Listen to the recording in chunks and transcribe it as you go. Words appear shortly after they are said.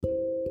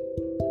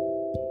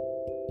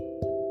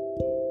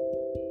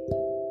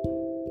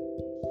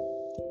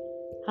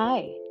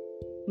Hi,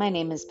 my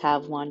name is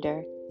Pav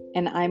Wander,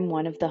 and I'm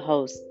one of the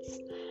hosts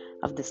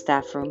of the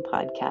Staff Room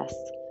podcast.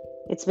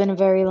 It's been a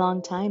very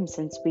long time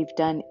since we've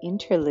done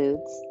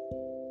interludes,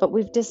 but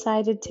we've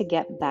decided to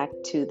get back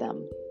to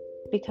them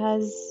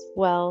because,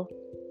 well,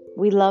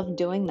 we love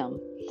doing them.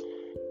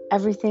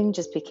 Everything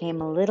just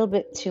became a little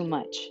bit too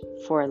much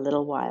for a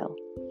little while.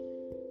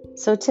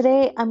 So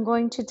today I'm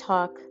going to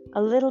talk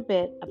a little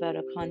bit about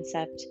a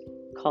concept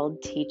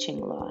called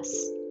teaching loss.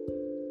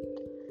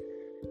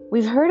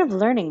 We've heard of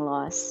learning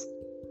loss.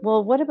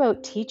 Well, what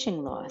about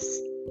teaching loss?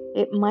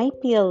 It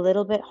might be a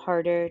little bit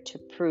harder to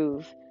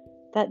prove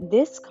that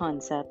this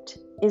concept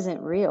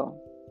isn't real.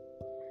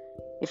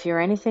 If you're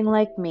anything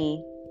like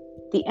me,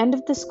 the end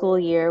of the school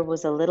year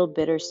was a little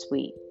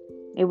bittersweet.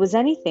 It was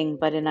anything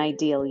but an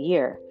ideal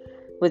year,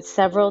 with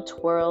several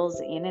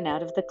twirls in and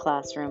out of the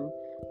classroom,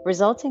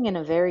 resulting in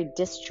a very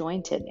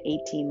disjointed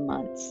 18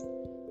 months.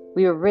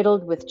 We were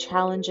riddled with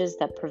challenges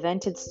that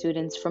prevented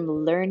students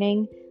from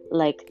learning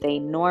like they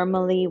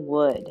normally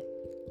would.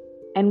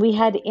 And we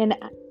had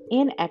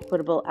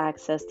inequitable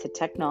access to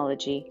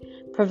technology,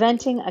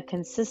 preventing a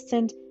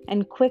consistent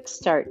and quick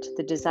start to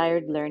the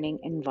desired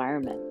learning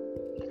environment.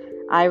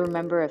 I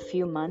remember a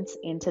few months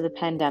into the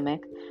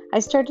pandemic, I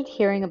started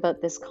hearing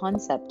about this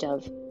concept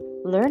of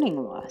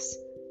learning loss,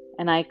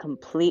 and I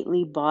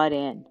completely bought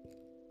in.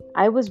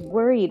 I was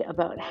worried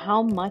about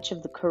how much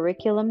of the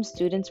curriculum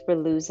students were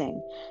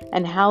losing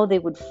and how they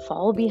would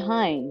fall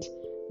behind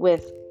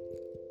with,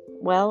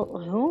 well,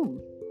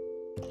 whom?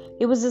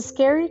 It was a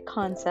scary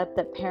concept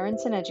that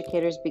parents and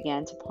educators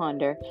began to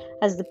ponder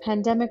as the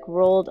pandemic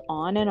rolled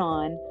on,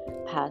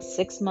 past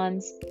 6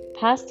 months,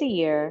 past a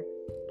year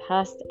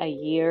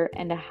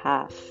and a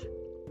half.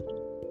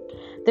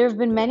 There have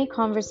been many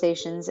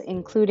conversations,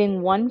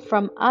 including one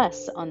from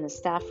us on the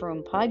Staff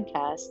Room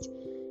podcast,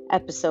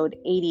 episode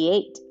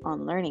 88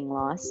 on learning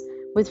loss,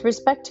 with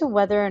respect to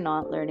whether or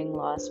not learning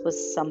loss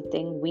was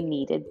something we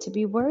needed to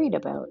be worried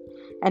about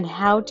and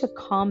how to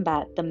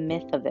combat the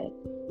myth of it,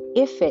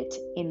 if it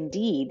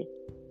indeed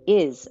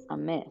is a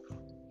myth.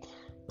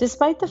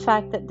 Despite the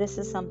fact that this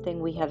is something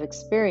we have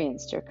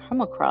experienced or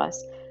come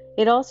across,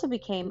 it also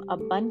became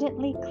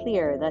abundantly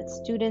clear that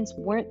students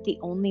weren't the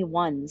only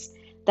ones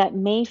that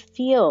may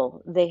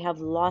feel they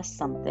have lost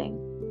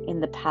something in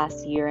the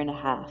past year and a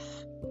half.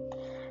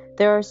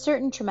 There are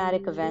certain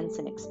traumatic events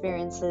and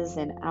experiences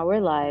in our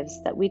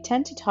lives that we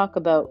tend to talk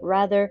about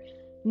rather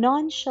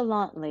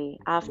nonchalantly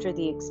after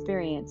the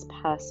experience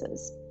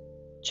passes.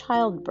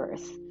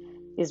 Childbirth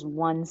is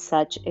one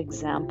such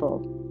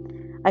example.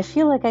 I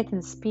feel like I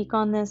can speak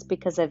on this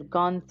because I've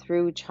gone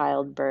through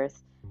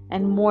childbirth,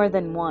 and more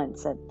than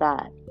once at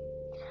that.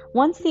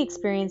 Once the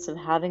experience of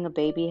having a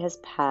baby has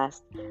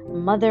passed,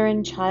 mother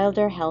and child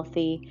are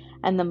healthy,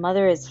 and the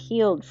mother is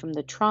healed from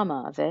the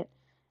trauma of it,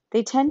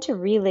 they tend to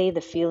relay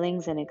the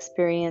feelings and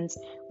experience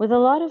with a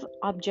lot of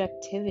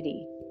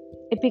objectivity.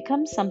 It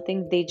becomes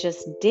something they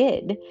just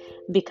did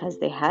because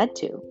they had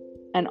to.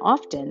 And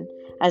often,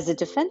 as a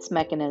defense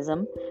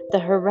mechanism, the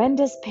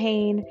horrendous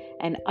pain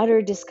and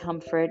utter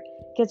discomfort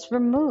gets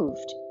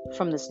removed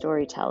from the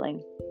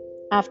storytelling.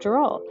 After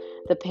all,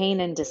 the pain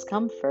and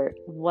discomfort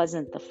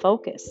wasn't the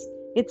focus.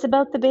 It's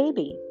about the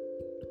baby.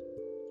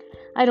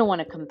 I don't want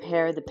to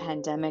compare the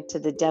pandemic to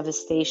the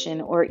devastation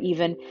or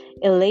even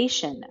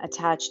elation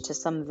attached to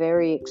some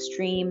very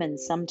extreme and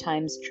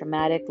sometimes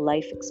traumatic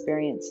life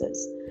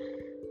experiences.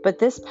 But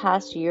this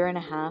past year and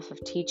a half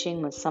of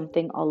teaching was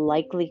something I'll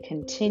likely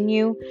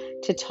continue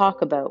to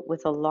talk about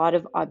with a lot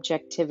of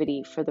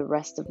objectivity for the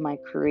rest of my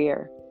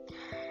career.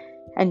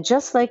 And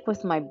just like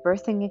with my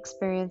birthing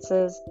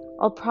experiences,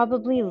 I'll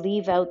probably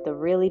leave out the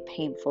really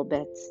painful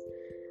bits.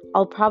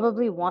 I'll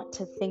probably want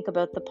to think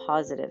about the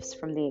positives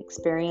from the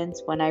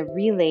experience when I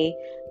relay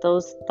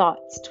those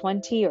thoughts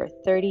 20 or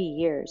 30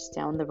 years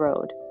down the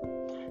road.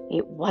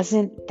 It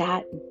wasn't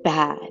that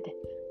bad,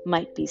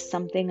 might be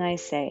something I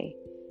say.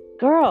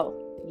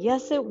 Girl,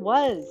 yes it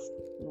was.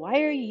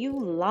 Why are you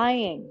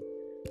lying?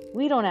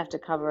 We don't have to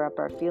cover up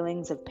our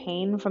feelings of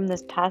pain from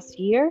this past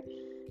year.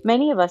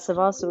 Many of us have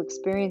also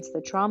experienced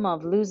the trauma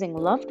of losing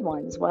loved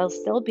ones while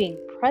still being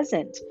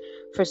present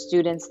for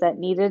students that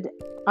needed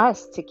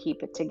us to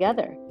keep it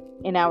together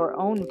in our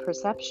own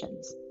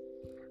perceptions.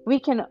 We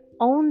can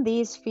own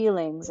these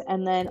feelings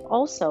and then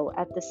also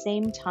at the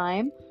same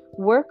time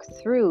work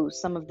through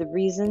some of the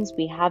reasons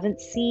we haven't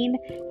seen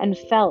and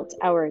felt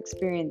our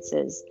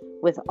experiences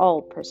with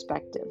all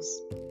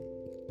perspectives.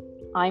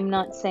 I'm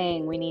not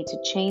saying we need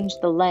to change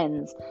the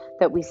lens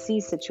that we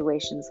see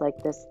situations like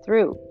this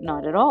through,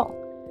 not at all.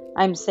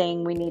 I'm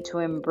saying we need to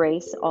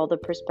embrace all the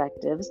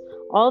perspectives,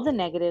 all the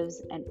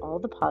negatives, and all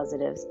the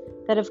positives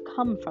that have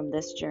come from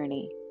this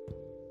journey.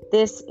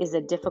 This is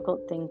a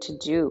difficult thing to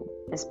do,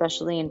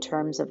 especially in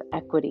terms of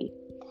equity.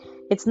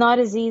 It's not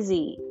as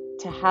easy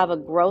to have a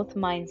growth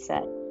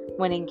mindset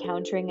when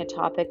encountering a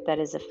topic that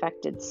has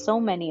affected so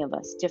many of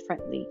us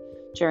differently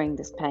during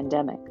this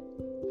pandemic.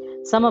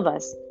 Some of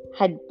us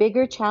had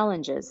bigger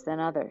challenges than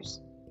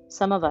others.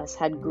 Some of us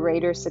had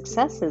greater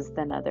successes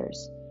than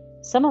others.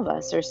 Some of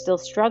us are still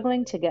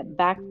struggling to get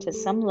back to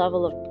some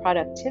level of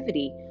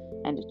productivity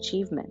and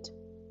achievement.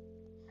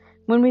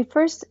 When we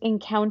first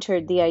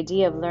encountered the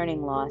idea of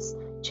learning loss,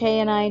 Che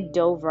and I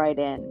dove right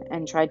in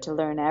and tried to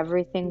learn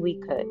everything we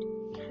could.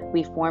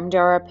 We formed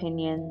our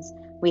opinions,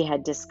 we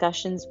had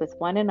discussions with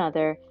one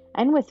another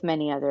and with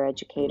many other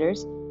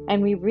educators,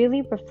 and we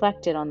really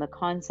reflected on the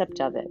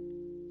concept of it.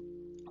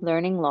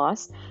 Learning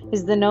loss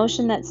is the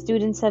notion that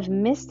students have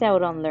missed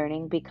out on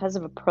learning because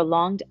of a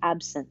prolonged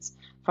absence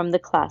from the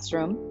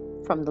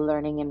classroom, from the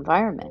learning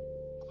environment.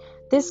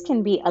 This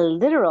can be a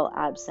literal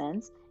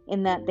absence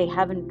in that they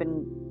haven't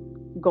been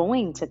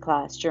going to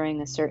class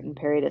during a certain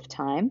period of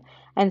time,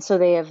 and so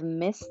they have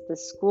missed the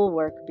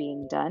schoolwork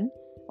being done,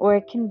 or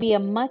it can be a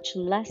much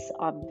less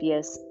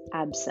obvious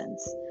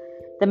absence.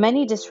 The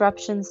many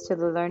disruptions to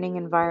the learning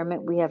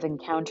environment we have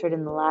encountered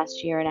in the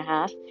last year and a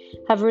half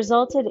have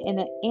resulted in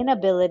an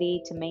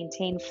inability to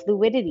maintain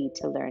fluidity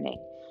to learning,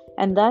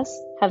 and thus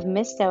have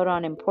missed out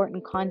on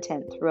important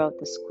content throughout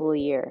the school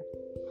year.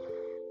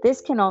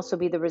 This can also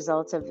be the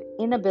result of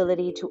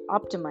inability to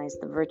optimize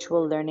the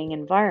virtual learning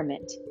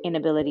environment,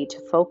 inability to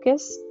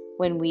focus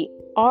when we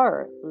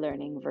are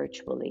learning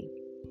virtually.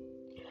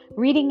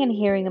 Reading and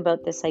hearing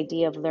about this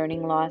idea of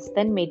learning loss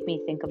then made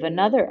me think of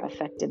another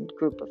affected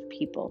group of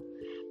people.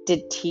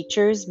 Did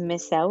teachers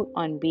miss out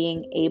on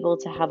being able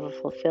to have a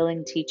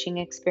fulfilling teaching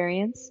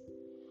experience?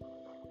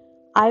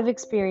 I've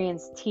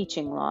experienced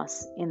teaching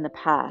loss in the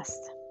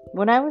past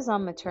when I was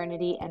on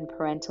maternity and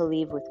parental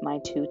leave with my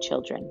 2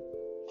 children.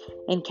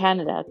 In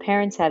Canada,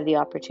 parents have the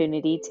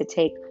opportunity to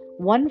take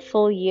 1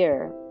 full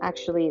year,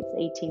 actually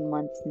it's 18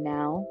 months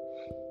now,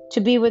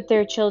 to be with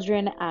their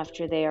children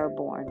after they are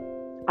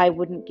born. I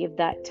wouldn't give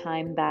that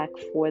time back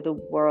for the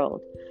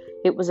world.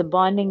 It was a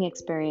bonding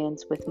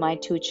experience with my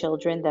 2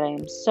 children that I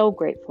am so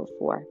grateful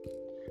for.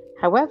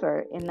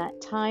 However, in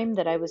that time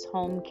that I was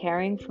home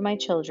caring for my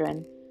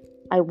children,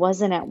 I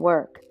wasn't at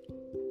work,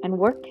 and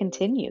work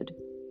continued.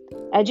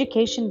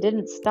 Education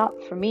didn't stop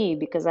for me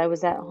because I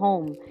was at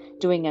home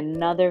doing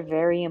another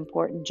very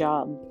important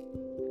job.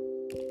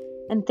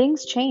 And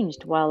things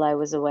changed while I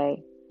was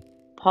away.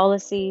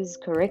 Policies,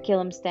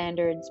 curriculum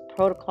standards,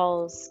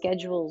 protocols,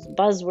 schedules,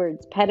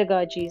 buzzwords,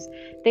 pedagogies,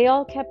 they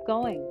all kept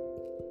going,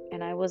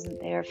 and I wasn't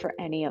there for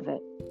any of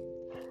it.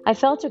 I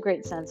felt a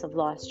great sense of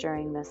loss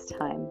during this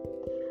time.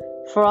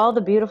 For all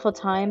the beautiful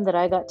time that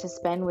I got to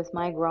spend with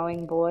my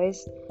growing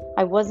boys,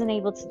 I wasn't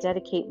able to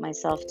dedicate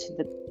myself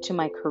to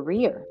my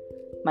career,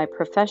 my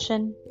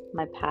profession,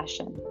 my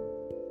passion.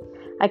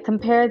 I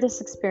compare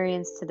this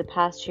experience to the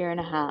past year and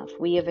a half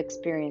we have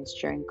experienced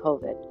during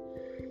COVID.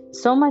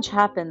 So much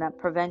happened that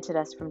prevented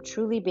us from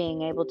truly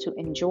being able to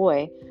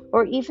enjoy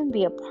or even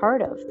be a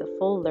part of the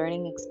full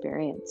learning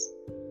experience.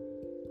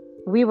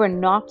 We were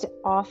knocked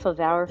off of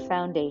our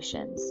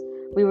foundations.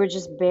 We were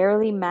just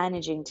barely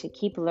managing to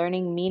keep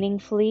learning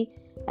meaningfully,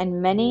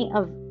 and many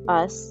of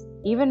us,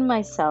 even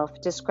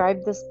myself,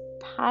 described this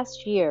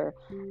past year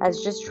as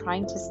just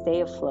trying to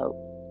stay afloat.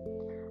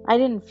 I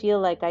didn't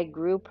feel like I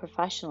grew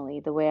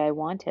professionally the way I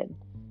wanted.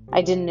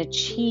 I didn't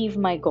achieve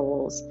my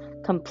goals,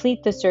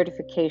 complete the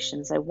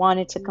certifications I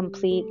wanted to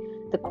complete,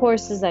 the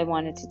courses I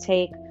wanted to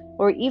take,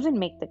 or even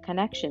make the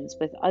connections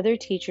with other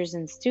teachers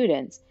and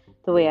students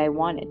the way I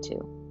wanted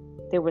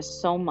to. There was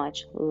so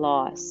much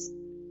loss.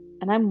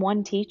 And I'm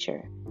one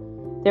teacher.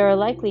 There are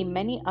likely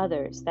many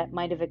others that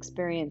might have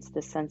experienced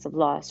this sense of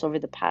loss over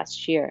the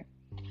past year.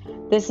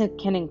 This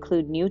can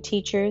include new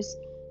teachers,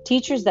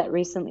 teachers that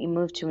recently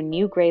moved to a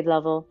new grade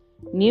level,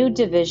 new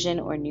division,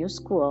 or new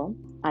school.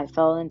 I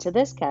fell into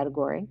this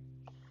category.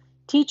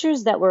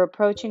 Teachers that were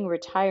approaching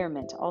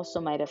retirement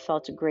also might have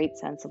felt a great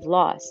sense of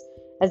loss,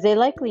 as they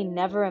likely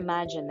never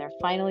imagined their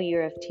final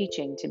year of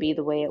teaching to be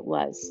the way it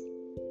was.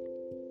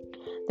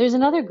 There's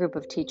another group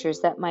of teachers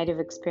that might have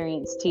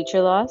experienced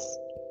teacher loss,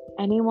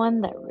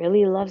 anyone that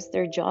really loves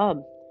their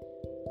job.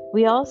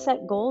 We all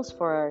set goals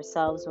for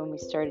ourselves when we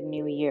start a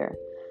new year.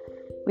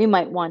 We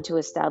might want to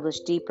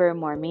establish deeper,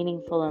 more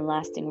meaningful and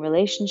lasting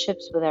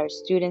relationships with our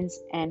students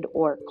and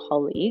or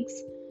colleagues.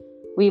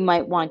 We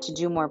might want to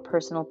do more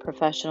personal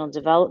professional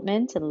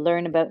development and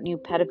learn about new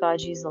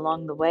pedagogies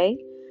along the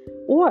way.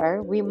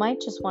 Or we might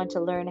just want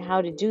to learn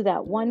how to do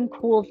that one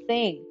cool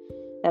thing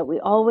that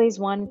we always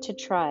wanted to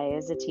try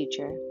as a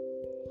teacher.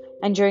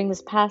 And during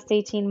this past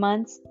 18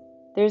 months,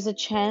 there's a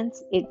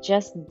chance it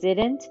just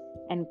didn't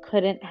and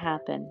couldn't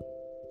happen.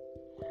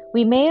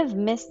 We may have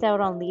missed out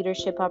on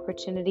leadership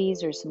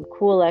opportunities or some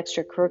cool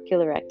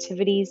extracurricular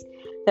activities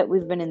that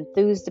we've been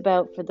enthused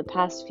about for the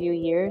past few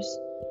years.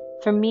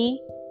 For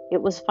me,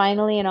 it was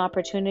finally an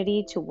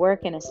opportunity to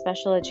work in a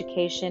special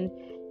education,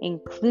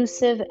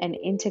 inclusive and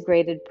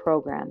integrated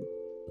program,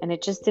 and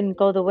it just didn't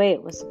go the way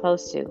it was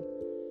supposed to.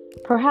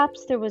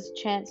 Perhaps there was a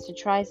chance to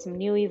try some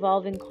new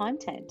evolving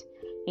content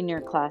in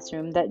your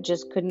classroom that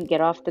just couldn't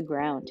get off the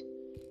ground.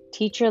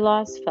 Teacher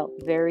loss felt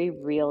very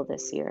real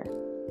this year.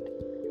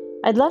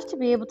 I'd love to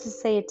be able to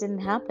say it didn't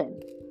happen,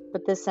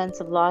 but this sense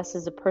of loss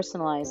is a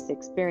personalized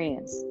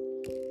experience.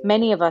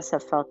 Many of us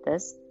have felt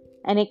this,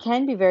 And it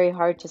can be very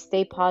hard to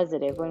stay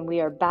positive when we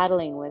are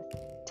battling with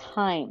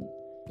time,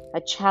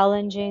 a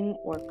challenging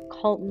or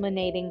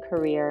culminating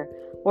career,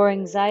 or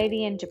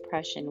anxiety and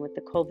depression with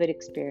the COVID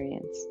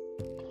experience.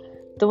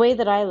 The way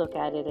that I look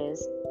at it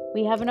is,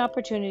 we have an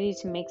opportunity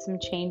to make some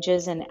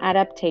changes and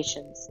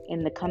adaptations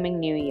in the coming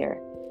new year.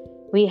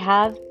 We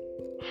have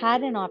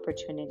had an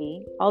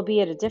opportunity,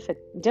 albeit a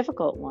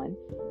difficult one,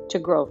 to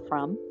grow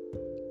from,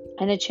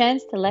 and a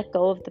chance to let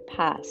go of the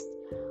past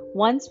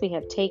once we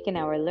have taken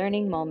our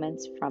learning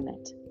moments from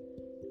it.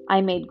 I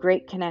made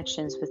great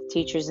connections with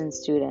teachers and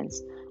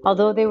students,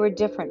 although they were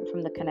different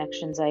from the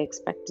connections I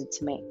expected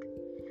to make.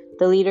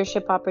 The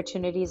leadership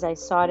opportunities I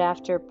sought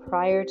after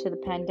prior to the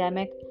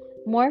pandemic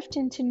morphed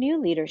into new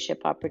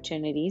leadership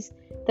opportunities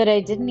that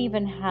I didn't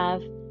even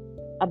have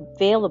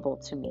available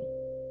to me.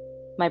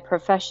 My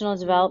professional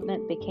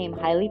development became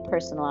highly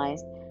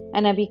personalized,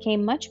 and I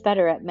became much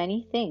better at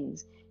many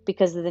things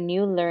because of the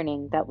new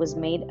learning that was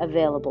made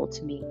available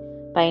to me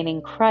by an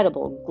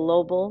incredible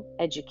global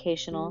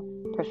educational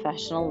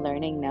professional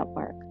learning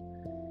network.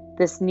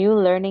 This new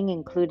learning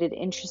included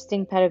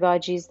interesting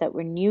pedagogies that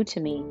were new to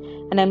me,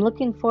 and I'm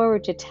looking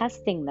forward to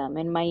testing them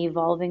in my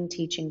evolving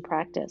teaching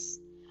practice.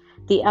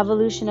 The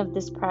evolution of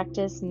this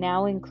practice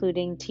now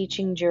including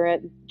teaching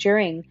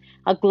during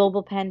a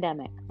global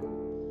pandemic.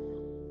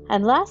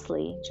 And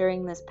lastly,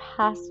 during this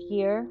past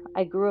year,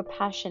 I grew a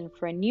passion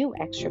for a new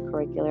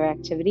extracurricular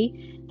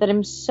activity that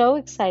I'm so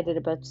excited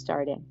about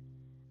starting.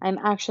 I'm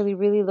actually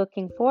really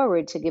looking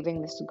forward to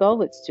giving this a go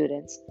with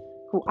students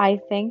who I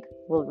think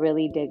will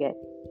really dig it.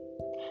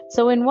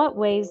 So in what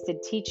ways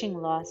did teaching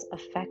loss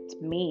affect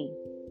me?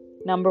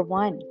 Number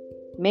 1,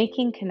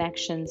 making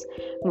connections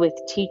with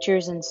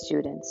teachers and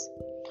students.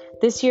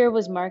 This year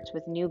was marked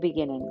with new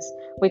beginnings,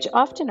 which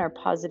often are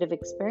positive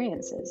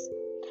experiences.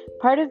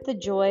 Part of the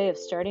joy of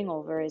starting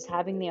over is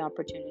having the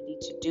opportunity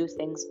to do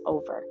things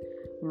over,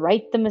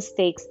 right the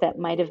mistakes that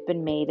might have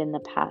been made in the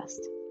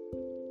past.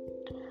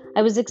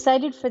 I was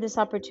excited for this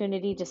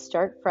opportunity to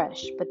start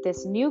fresh, but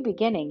this new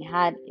beginning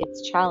had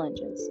its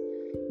challenges.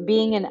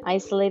 Being in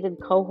isolated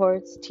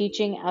cohorts,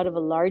 teaching out of a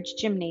large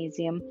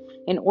gymnasium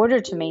in order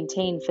to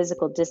maintain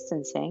physical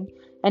distancing,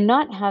 and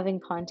not having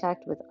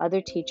contact with other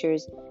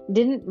teachers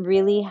didn't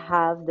really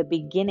have the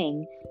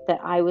beginning that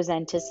I was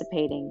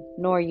anticipating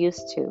nor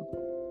used to.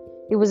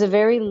 It was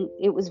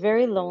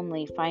very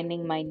lonely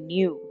finding my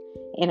new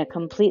in a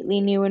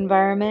completely new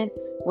environment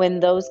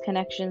when those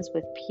connections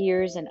with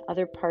peers and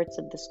other parts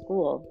of the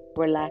school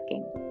were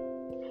lacking.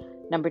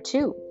 Number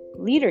 2,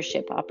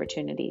 leadership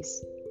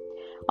opportunities.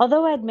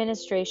 Although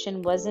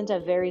administration wasn't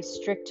a very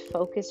strict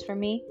focus for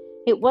me,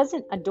 it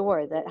wasn't a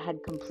door that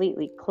had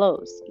completely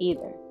closed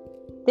either.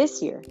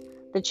 This year,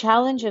 the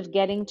challenge of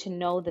getting to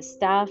know the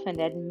staff and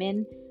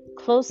admin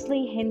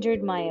closely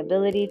hindered my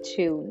ability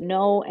to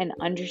know and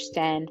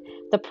understand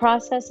the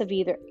process of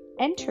either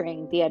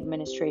entering the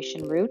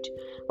administration route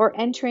or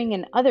entering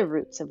in other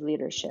routes of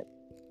leadership.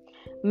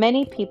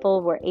 Many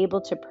people were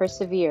able to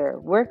persevere,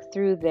 work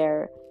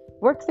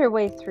their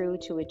way through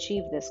to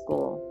achieve this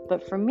goal.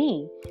 But for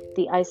me,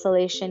 the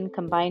isolation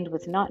combined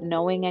with not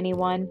knowing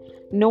anyone,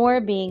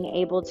 nor being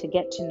able to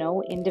get to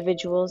know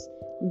individuals,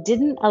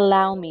 didn't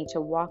allow me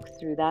to walk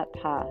through that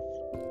path.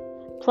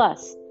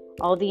 Plus,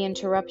 all the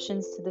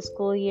interruptions to the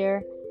school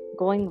year,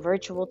 going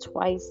virtual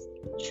twice,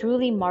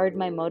 truly marred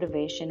my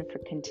motivation for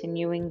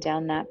continuing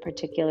down that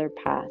particular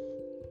path.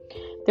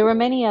 There were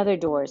many other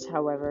doors,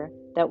 however,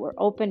 that were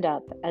opened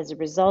up as a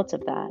result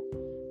of that,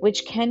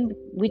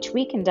 which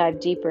we can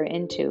dive deeper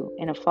into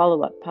in a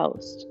follow-up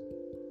post.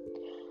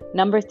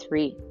 Number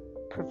 3,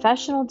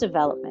 professional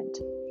development.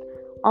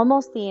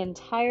 Almost the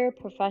entire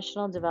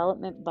professional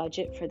development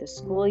budget for the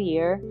school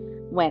year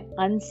went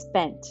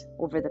unspent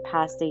over the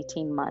past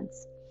 18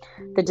 months.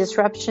 The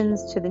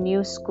disruptions to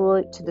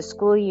the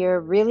school year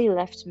really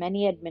left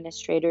many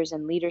administrators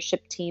and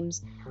leadership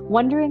teams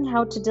wondering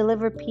how to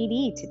deliver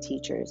PD to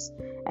teachers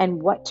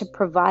and what to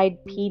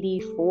provide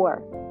PD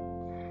for.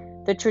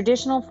 The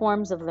traditional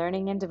forms of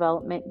learning and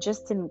development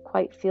just didn't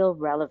quite feel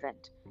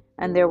relevant,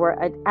 and there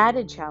were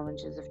added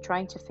challenges of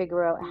trying to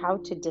figure out how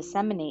to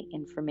disseminate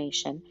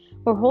information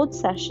or hold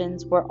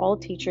sessions where all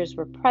teachers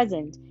were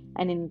present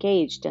and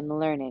engaged in the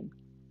learning.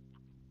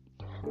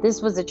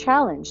 This was a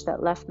challenge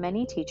that left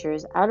many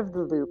teachers out of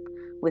the loop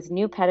with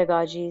new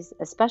pedagogies,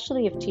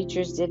 especially if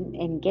teachers didn't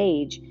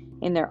engage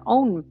in their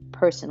own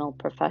personal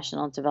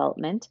professional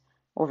development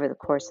over the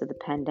course of the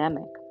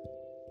pandemic.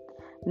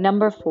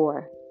 Number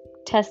 4,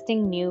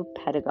 testing new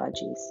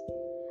pedagogies.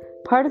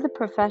 Part of the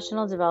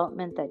professional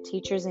development that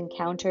teachers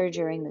encounter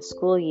during the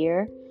school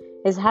year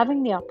is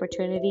having the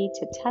opportunity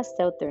to test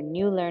out their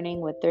new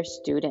learning with their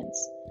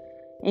students.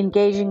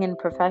 Engaging in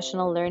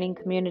professional learning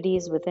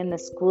communities within the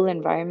school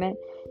environment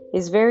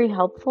is very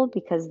helpful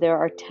because there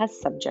are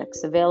test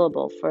subjects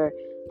available for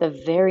the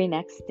very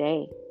next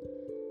day,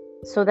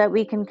 so that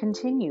we can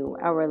continue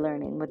our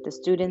learning with the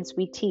students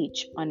we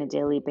teach on a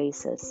daily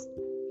basis.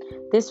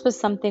 This was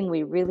something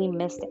we really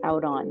missed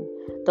out on.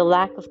 The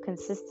lack of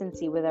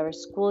consistency with our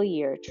school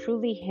year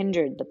truly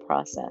hindered the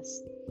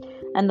process.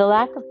 And the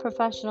lack of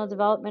professional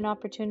development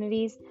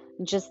opportunities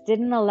just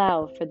didn't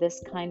allow for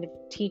this kind of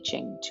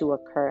teaching to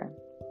occur.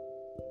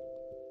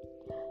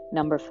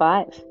 Number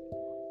 5,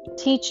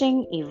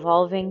 teaching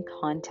evolving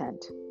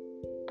content.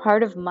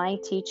 Part of my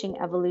teaching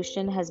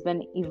evolution has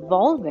been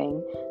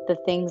evolving the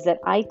things that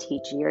I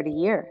teach year to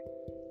year.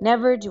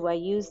 Never do I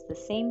use the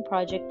same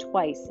project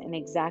twice in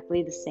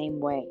exactly the same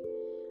way.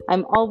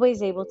 I'm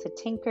always able to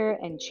tinker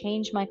and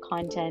change my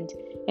content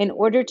in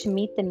order to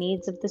meet the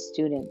needs of the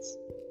students.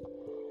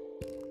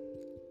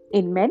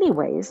 In many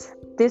ways,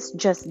 this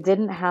just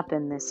didn't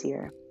happen this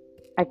year.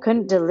 I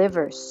couldn't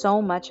deliver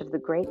so much of the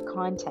great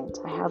content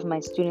I have my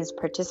students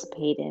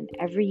participate in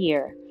every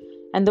year,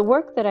 and the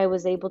work that I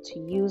was able to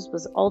use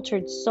was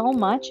altered so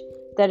much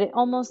that it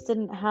almost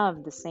didn't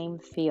have the same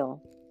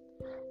feel.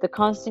 The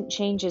constant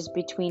changes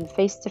between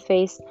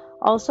face-to-face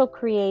also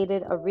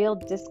created a real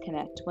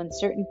disconnect when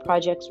certain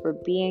projects were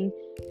being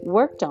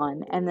worked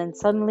on, and then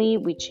suddenly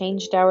we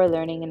changed our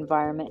learning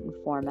environment and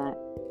format.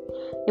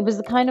 It was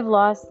the kind of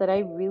loss that I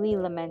really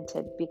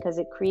lamented because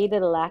it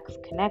created a lack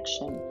of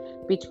connection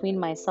between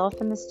myself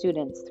and the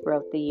students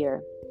throughout the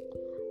year.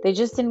 They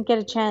just didn't get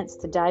a chance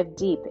to dive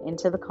deep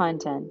into the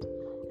content,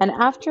 and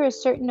after a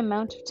certain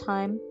amount of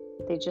time,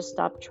 they just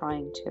stopped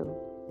trying to.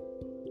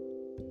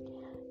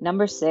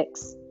 Number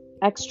 6,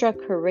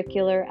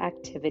 extracurricular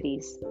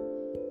activities.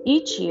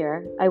 Each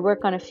year, I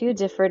work on a few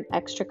different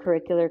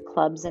extracurricular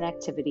clubs and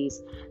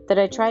activities that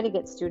I try to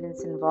get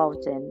students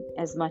involved in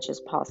as much as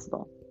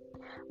possible.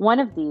 One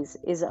of these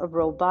is a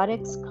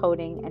robotics,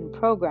 coding, and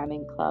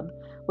programming club,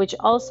 which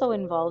also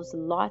involves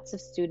lots of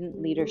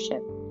student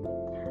leadership.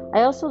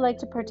 I also like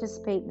to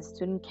participate in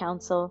student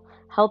council,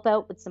 help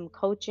out with some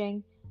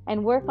coaching,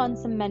 and work on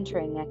some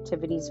mentoring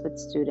activities with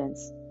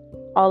students.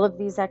 All of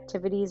these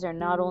activities are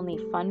not only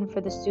fun for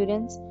the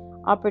students,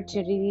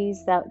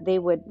 opportunities that they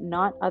would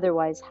not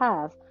otherwise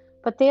have,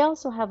 but they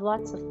also have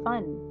lots of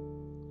fun.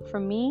 For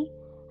me,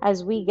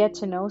 as we get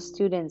to know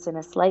students in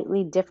a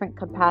slightly different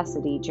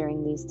capacity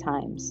during these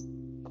times.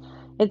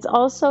 It's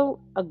also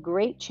a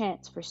great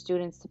chance for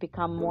students to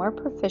become more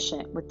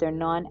proficient with their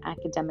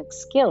non-academic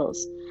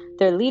skills,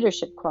 their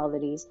leadership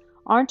qualities,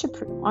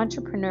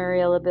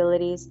 entrepreneurial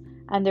abilities,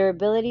 and their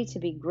ability to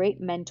be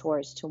great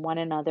mentors to one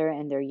another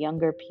and their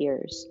younger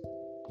peers.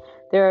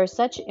 There are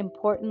such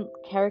important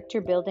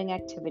character-building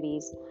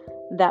activities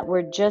that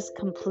were just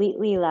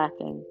completely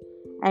lacking,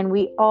 and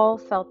we all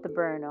felt the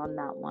burn on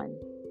that one.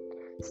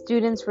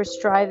 Students were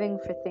striving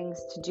for things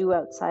to do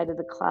outside of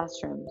the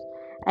classrooms,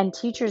 and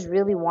teachers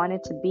really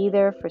wanted to be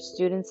there for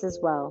students as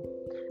well.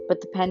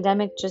 But the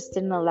pandemic just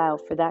didn't allow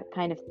for that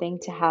kind of thing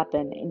to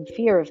happen in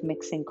fear of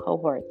mixing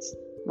cohorts,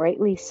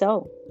 rightly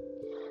so.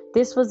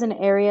 This was an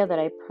area that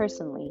I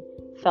personally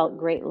felt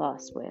great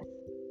loss with.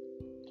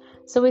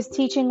 So is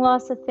teaching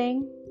loss a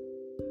thing?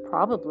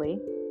 Probably.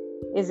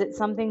 Is it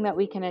something that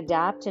we can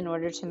adapt in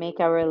order to make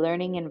our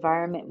learning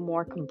environment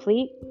more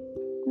complete?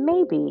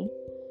 Maybe.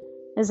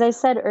 As I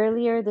said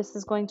earlier, this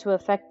is going to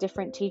affect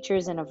different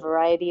teachers in a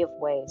variety of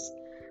ways.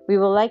 We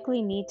will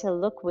likely need to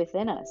look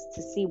within us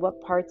to see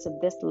what parts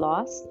of this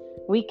loss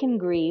we can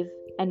grieve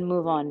and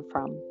move on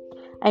from,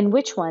 and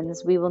which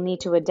ones we will need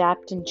to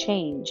adapt and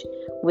change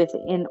with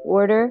in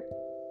order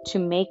to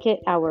make it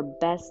our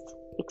best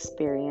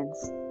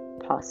experience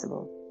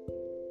possible.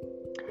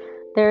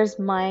 There's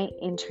my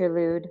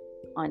interlude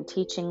on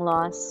teaching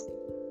loss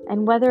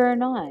and whether or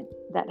not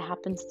that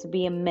happens to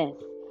be a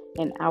myth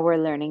in our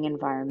learning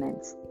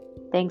environments.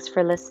 Thanks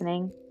for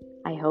listening.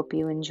 I hope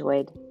you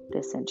enjoyed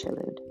this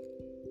interlude.